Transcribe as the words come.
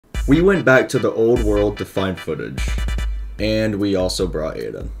We went back to the old world to find footage. And we also brought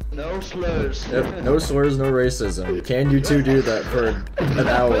Aiden. No slurs. Yep, no slurs, no racism. Can you two do that for an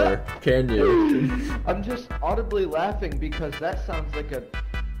hour? Can you? I'm just audibly laughing because that sounds like an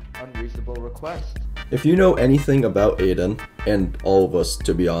unreasonable request. If you know anything about Aiden, and all of us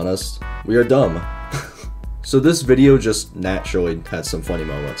to be honest, we are dumb. So this video just naturally had some funny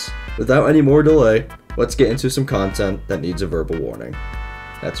moments. Without any more delay, let's get into some content that needs a verbal warning.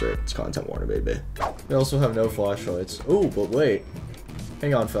 That's right, it's content warning, baby. We also have no flashlights. Oh, but wait.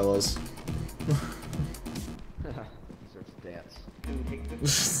 Hang on, fellas. Dance.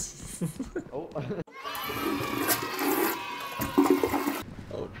 Oh.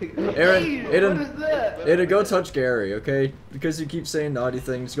 Aaron, Hey, Aiden, what is that? Aiden, go touch Gary, okay? Because you keep saying naughty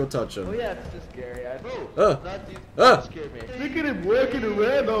things, go touch him. Oh yeah, it's just Gary. Ah! Scared me. Look at him walking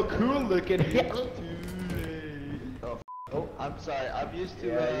around all cool looking. Oh, I'm sorry. I'm used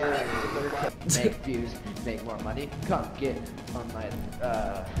to make views, make more money. Come get on my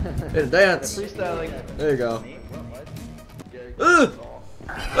Aiden, dance. freestyling. There you go.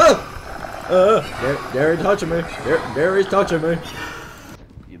 Gary touching me. Gary's touching me.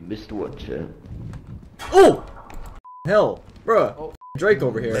 You missed one, champ. Oh! Hell, bruh. Oh. Drake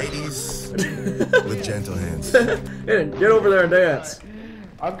over here. Ladies with gentle hands. Aiden, get over there and dance.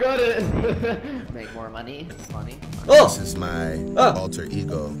 I've got it. Make more money. Oh! This is my alter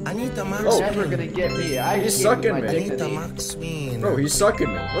ego. I need the max. Oh. Never gonna get me. He's sucking me. I need the max win. Bro, he's sucking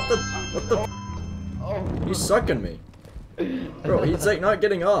me. What the? Oh. He's sucking me. Bro, he's like not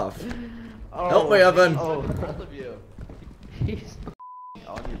getting off. Oh. Help me, Evan. Oh, both of you. He's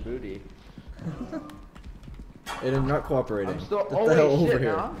on your booty. Aiden, not cooperating. I'm still. Get Oh the hell wait, over shit!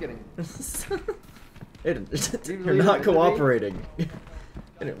 here. Now I'm getting. Aiden, you're not cooperating.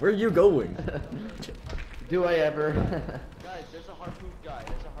 Aiden, where are you going? Do I ever? Guys, there's a harpoon guy.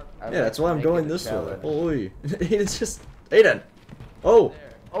 There's a harpoon. Yeah, that's why I'm Make it going a this way. challenge. Holy, it's just Aiden. Oh.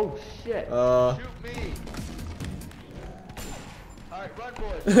 There. Oh shit. Shoot me. Alright, run,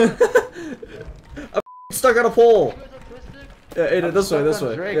 boys. I'm stuck on a pole. You guys are twisted? Yeah, Aiden, I'm this way, stuck this on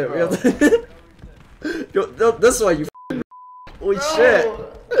way. Drake, Yeah, bro. Go this way, you. Holy shit.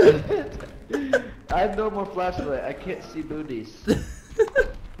 I have no more flashlight. I can't see booties.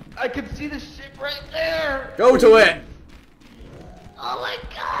 I can see the ship right there. Go to it. Oh my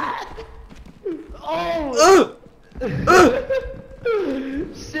god. Oh.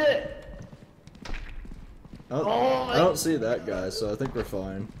 Shit. I don't see that guy, so I think we're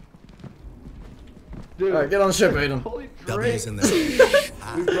fine. Dude. Alright, get on the ship, Aiden. Holy Drake. W's in the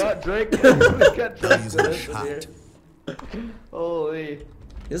We brought Drake. We got Drake W's in the with us shot. here. Holy.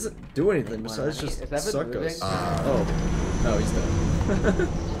 He doesn't do anything besides just Is Evan suck moving? us. Oh. No, he's dead.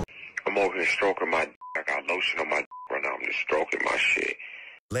 I'm over here stroking my dick. I got lotion on my dick right now. I'm just stroking my shit.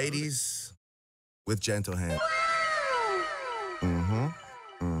 Ladies with gentle hands. Mm-hmm.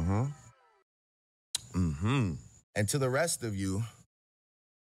 Mm-hmm. Mm-hmm. And to the rest of you,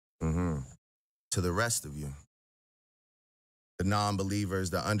 to the rest of you, the non-believers,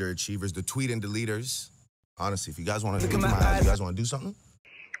 the underachievers, the tweet and deleters. Honestly, if you guys want to look into my eyes, you guys want to do something?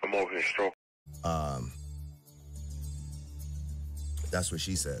 I'm over here stroking. That's what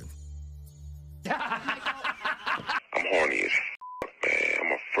she said. I'm horny as man.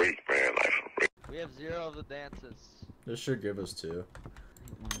 I'm a freak, man. Like for real. We have 0 of the dances. This should give us 2.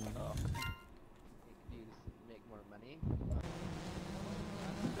 Oh. Make more money.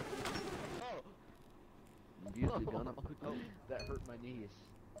 Oh, that hurt my knees.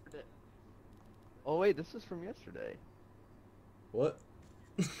 Oh wait, this is from yesterday. What?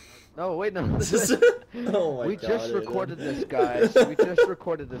 No, wait, no. Oh my We god. just Aiden. recorded this, guys. We just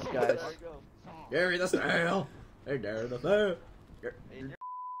recorded this, guys. Gary, that's the hell. Hey, Gary, that's no. Gary,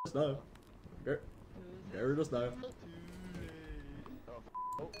 no. Gary, that's no.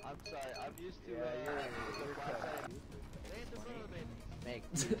 Oh, I'm sorry. I'm used to.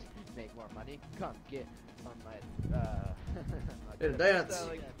 Make more money. Come get on my. Hey, dance.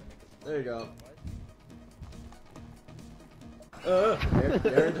 There you go.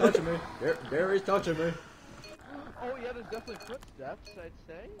 Gary's touching me. Gary's touching me. Oh yeah, there's definitely footsteps. I'd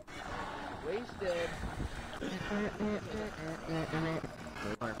say. Wasted.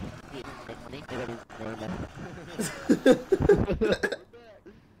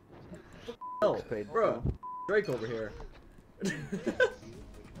 Oh, bro, Drake over here.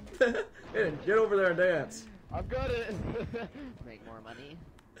 Aiden, get over there and dance. I've got it. Make more money.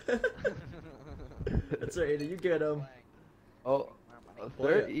 That's right, Aiden, you get him. Oh,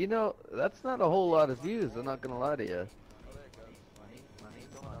 you know, that's not a whole lot of views. I'm not gonna lie to you.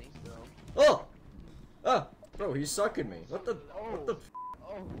 Oh! Ah! Bro, he's sucking me. What the? What the?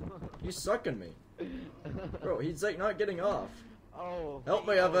 Oh. He's sucking me. Bro, he's like not getting off. Oh. Help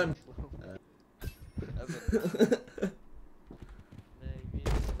me, Evan. Maybe.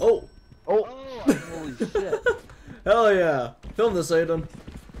 Oh! Oh, holy shit. Hell yeah! Film this, Aiden.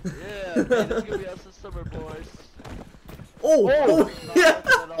 Yeah, man, it's gonna be us this summer, boys. Oh! Oh! Yeah!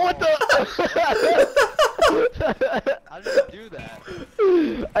 What the? How did you do that?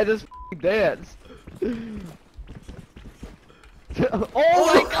 I just danced.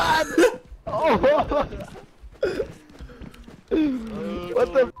 Oh my god! Oh!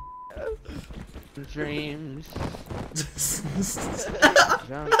 What the? Dreams. Jump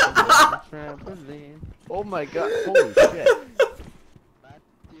on the trampoline. Oh my god! Holy shit!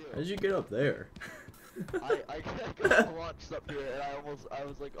 How'd you get up there? I got launched up here and I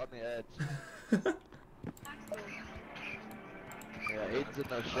was like on the edge. Yeah, Aiden's in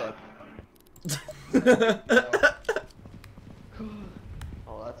no ship.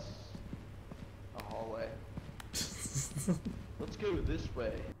 Oh, that's a hallway. Let's go this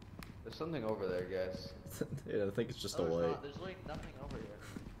way. There's something over there, guys. Yeah, I think it's just a No, there's light. not. There's like nothing over here.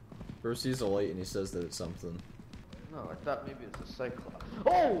 Bruce sees a light and he says that it's something. No, I thought maybe it's a cyclops.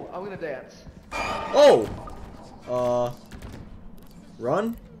 Oh! I'm gonna dance. Oh!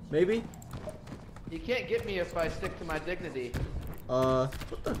 Run? Maybe? You can't get me if I stick to my dignity. What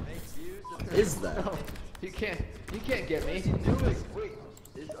the is that? No, you can't get me. Wait,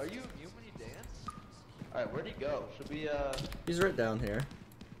 are you immune when you dance? Alright, where'd he go? Should we, He's right down here.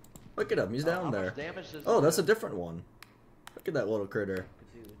 Look at him, he's down how there. much damage does Oh, he that's a do? different one. Look at that little critter.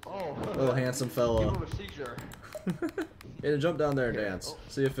 Oh, Little handsome give fella. him a seizure. Yeah, jump down there and dance.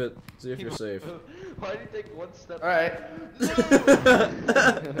 See if you're safe. Why did you take one step? Alright.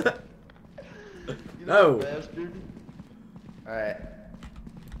 You No. bastard. Alright.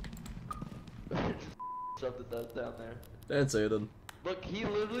 Shoved the dust down there. Dance, Aiden. Look, he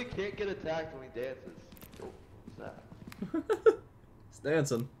literally can't get attacked when he dances. Oh, what's that? It's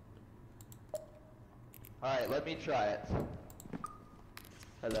dancing. Alright, let me try it.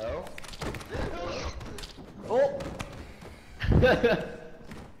 Hello? Oh! Is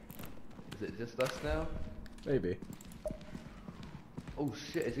it just us now? Maybe. Oh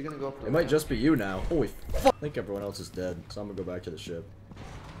shit, is he gonna go up the It might ramp? just be you now. Holy fuck. I think everyone else is dead, so I'm gonna go back to the ship.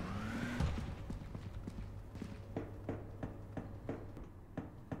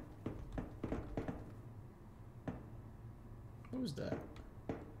 What was that?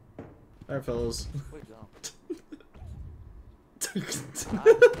 Alright, fellas. Wait, don't.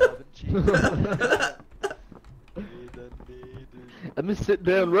 Let me sit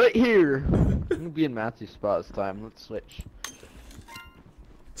down right here. I'm gonna be in Matthew's spot this time. Let's switch.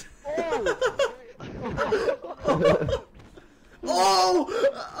 Oh!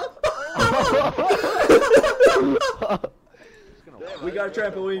 We got a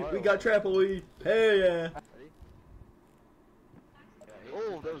trampoline. We got a trampoline. Hey, yeah.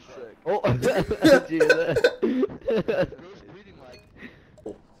 Oh, that was sick. Oh, Gee, Girl's bleeding like.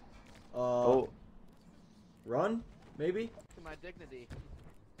 oh. Run? Maybe? To my dignity.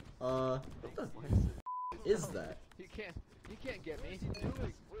 What the is that? You can't get me.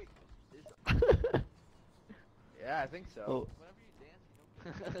 Wait, Yeah, I think so. whenever you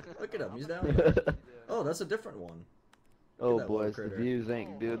dance, you don't. Look at him, he's down there. Oh, that's a different one. Oh that boys, little the critter. views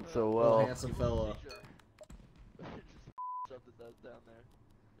ain't doing so Little well. handsome fella. Shoved the dust down there.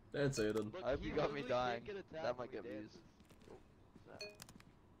 That's Aiden. I hope you got me dying. That might get views.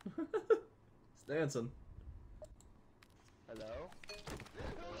 It's dancing. Hello?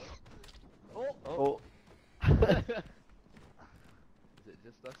 Oh. Is it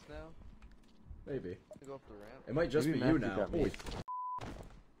just us now? Maybe. Go up the ramp. It might just Maybe be you Matthew now. got me. Holy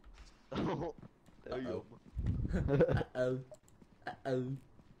Oh, there you Uh-oh. go. Uh-oh. Uh-oh.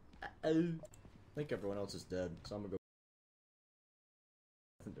 Uh-oh. I think everyone else is dead, so I'm gonna go.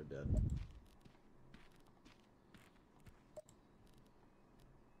 I think they're dead.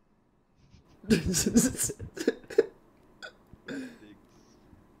 I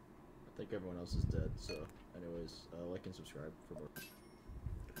think everyone else is dead, so anyways, like and subscribe for more.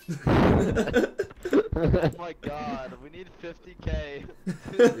 Oh my god, we need 50k.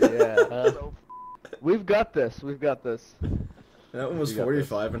 Yeah. So We've got this. We've got this. That one was You got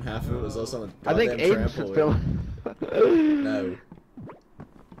 45 and half of it was us on a I think goddamn Aiden should trampoline. film. No.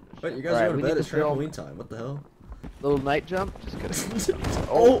 Wait, you guys Alright, are we going to bed? need It's to film- trampoline time. What the hell? Little night jump. Just kidding.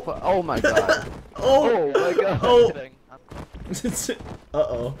 Oh! Oh my god. Oh! Oh my god. Oh! kidding.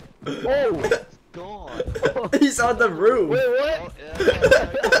 Uh-oh. Oh. It's gone. He's on the roof! Wait, Oh, what? yeah,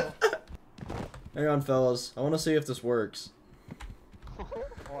 there you go. Hang on, fellas. I want to see if this works.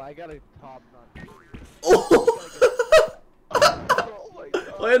 Oh, I got a top notch. Oh! Oh my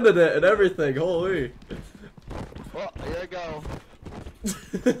god. Landed it and everything. Holy. Oh, here I go.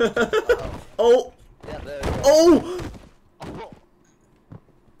 Oh. Yeah, there you go. Oh.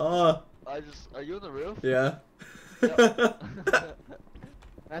 Oh. Are you on the roof? Yeah.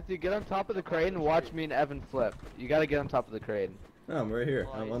 Matthew, get on top of the crane and watch me and Evan flip. You gotta get on top of the crane. No, I'm right here.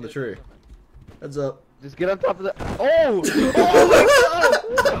 Oh, I'm you on the did tree. something. Heads up. Just get on top of the. Oh! Oh my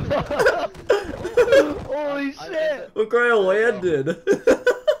god! Holy shit! Look where I landed.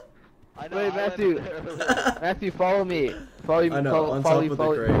 I know, Wait, I Matthew. landed there earlier. Matthew, follow me. Follow me. I know, follow, on follow top you, of the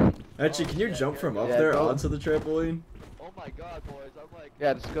follow crane. Actually, can you Oh, jump shit, from up yeah, there go. onto the trampoline? Oh my god, boys, I'm like...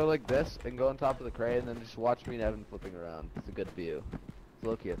 Yeah, just go like this and go on top of the crane and then just watch me and Evan flipping around. It's a good view. It's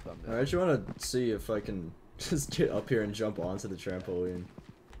low-key a thumbnail. I actually want to see if I can just get up here and jump onto the trampoline.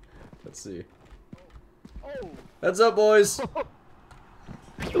 Let's see. Oh! Heads up, boys!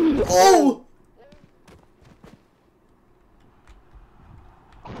 Oh!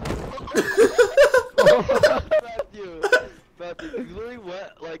 Matthew, you literally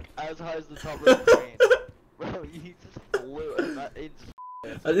went like as high as the top of the crane. Bro, you just flew and that it just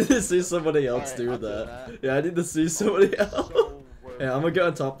I need to see somebody else Alright, do I'll do that. that. Yeah, I need to see somebody else. so worth Yeah, I'm gonna get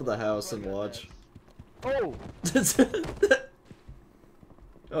on top of the house and watch. Oh!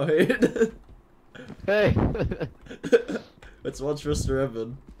 Oh, hey. Hey! Let's watch Mr.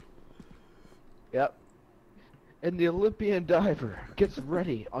 Evan. Yep. And the Olympian diver gets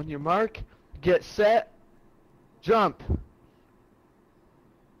ready. On your mark, get set, jump.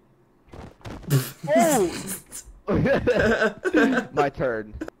 Oh! My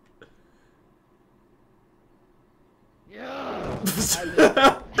turn. Yeah.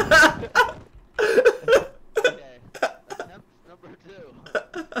 Okay. Attempt number 2.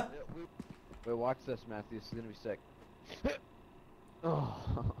 Yeah, Wait, watch this, Matthew. This is gonna be sick. Oh.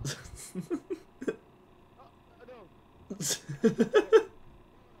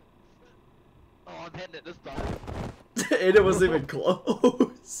 Oh, I'm hitting it this time. Aiden wasn't even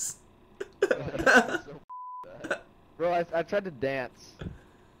close. So Bro, I tried to dance.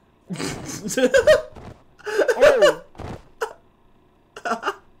 Oh!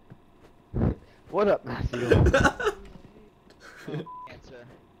 What up, Matthew? answer.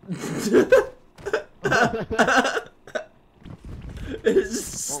 It's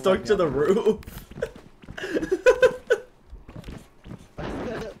just stuck to the roof.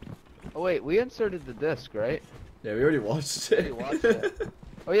 Oh wait, we inserted the disc, right? Yeah, we already watched it. We watched it.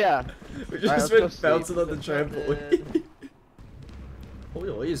 Oh yeah. We Alright, just let's go been sleep. bouncing on the trampoline. Holy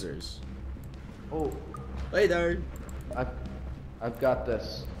lasers. Oh, Hey there. I've got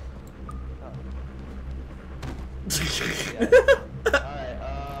this. Alright,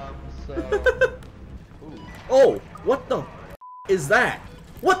 so... Ooh. Oh, what the is that?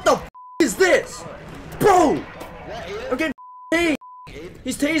 What the is this? Bro! Is that Aiden? I'm getting tased.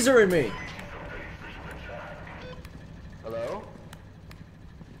 He's tasering me. Hello?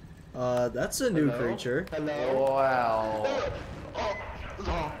 That's a new Hello? creature. Hello? Wow.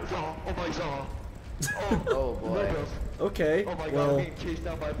 Oh my god. Oh boy. Okay, Oh my god, well... I'm being chased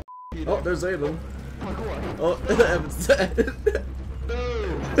down by Peter. Oh, there's Aiden. Parkour. Oh, Evan's dead.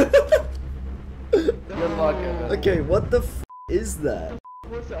 No! Good luck, Evan. Okay, what the is that?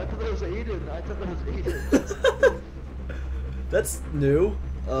 What's that? I thought that was Aiden. That's new.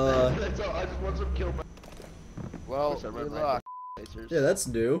 That's all. I just want some kill my... Well, Wish I good read my luck. Yeah, that's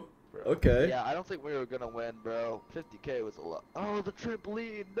new. Okay. Yeah, I don't think we were gonna win, bro. 50k was a lot. Oh, the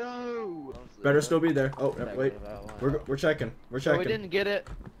trampoline, no! Better still be there. Oh, no, wait. We're checking. We're So we checking. didn't get it,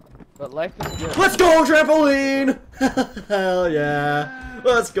 but life is good. Let's go, trampoline! Hell yeah.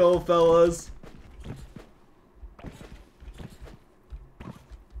 Let's go, fellas.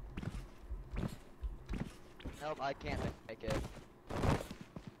 Nope, I can't make it.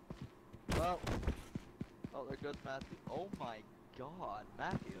 Well, oh, they're good, Matthew. Oh my god,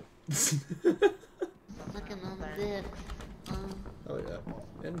 Matthew. Looking on the dick. Oh yeah.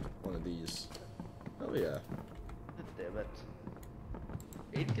 And one of these. Oh yeah. Damn it.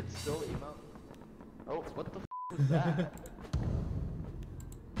 Aiden can still emote. Oh, what the was that?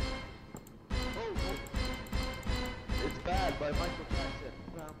 Oh, it's bad by Michael Jackson.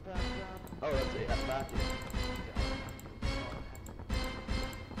 Oh, that's it. That's Matthew.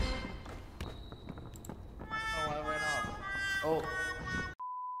 Oh, I ran off. Oh.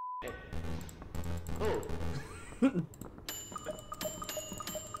 Oh.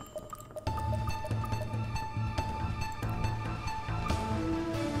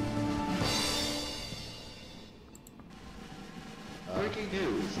 Breaking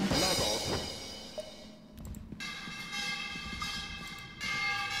news. Levels.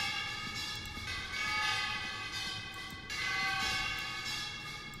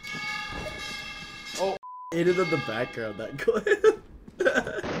 Aiden in the background, that clip.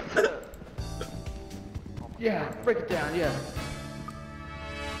 Yeah, break it down, yeah.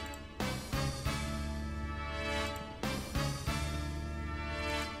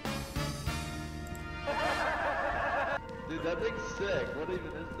 Dude, that thing's sick. What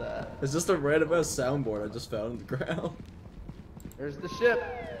even is that? It's just a random ass soundboard I just found on the ground. There's the ship.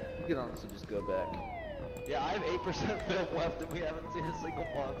 You can honestly just go back. Yeah, I have 8% film left and we haven't seen a single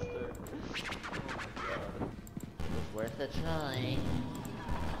monster. It's worth a try.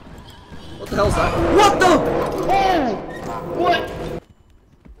 What the hell is that? What the? What?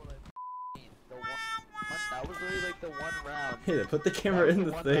 That was literally like the one round. Hey, put the camera in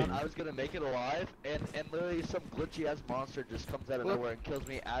the one thing. round I was gonna make it alive, and literally some glitchy ass monster just comes out of nowhere and kills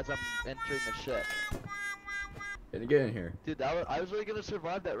me as I'm entering the ship. Can you get in here? Dude, I was really gonna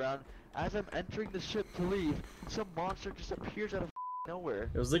survive that round. As I'm entering the ship to leave, some monster just appears out of nowhere.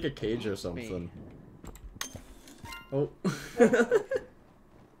 It was like a cage or something. Oh.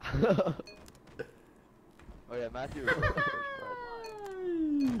 Oh yeah, Matthew was the first part.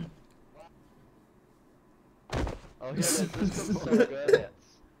 Oh yeah, this comes so good.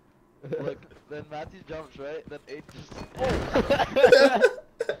 Look, then Matthew jumps, right? Then 8 just...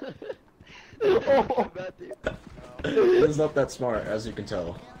 Oh! Matthew. It's not that smart, as you can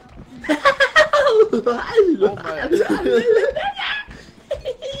tell. Oh my god.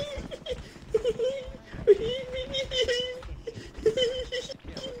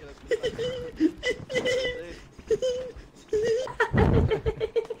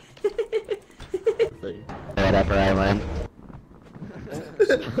 Whatever I win.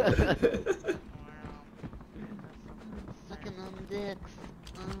 Sucking on dicks.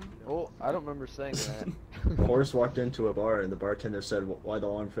 Oh, I don't remember saying that. A horse walked into a bar and the bartender said, "Why the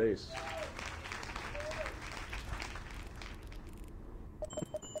long face?"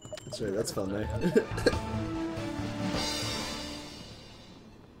 That's right, that's funny.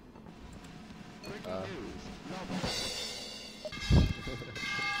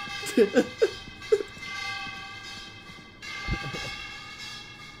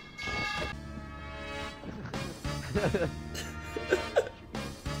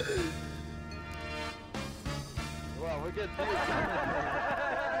 Wow, we're getting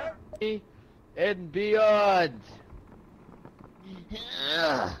big. And beyond.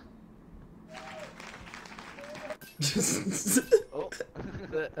 Oh.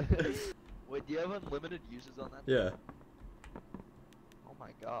 Wait, do you have unlimited uses on that? Yeah. Oh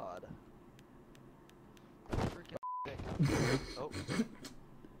my god. Freaking dick. Oh.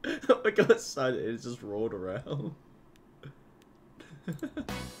 Look on the side, it just rolled around.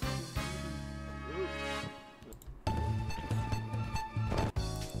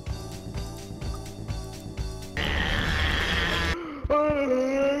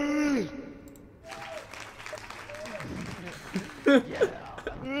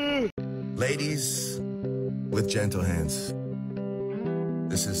 Ladies with gentle hands.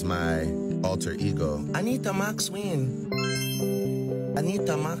 This is my alter ego. Anita Maxwin.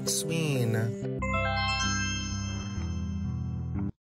 Anita Maxwin.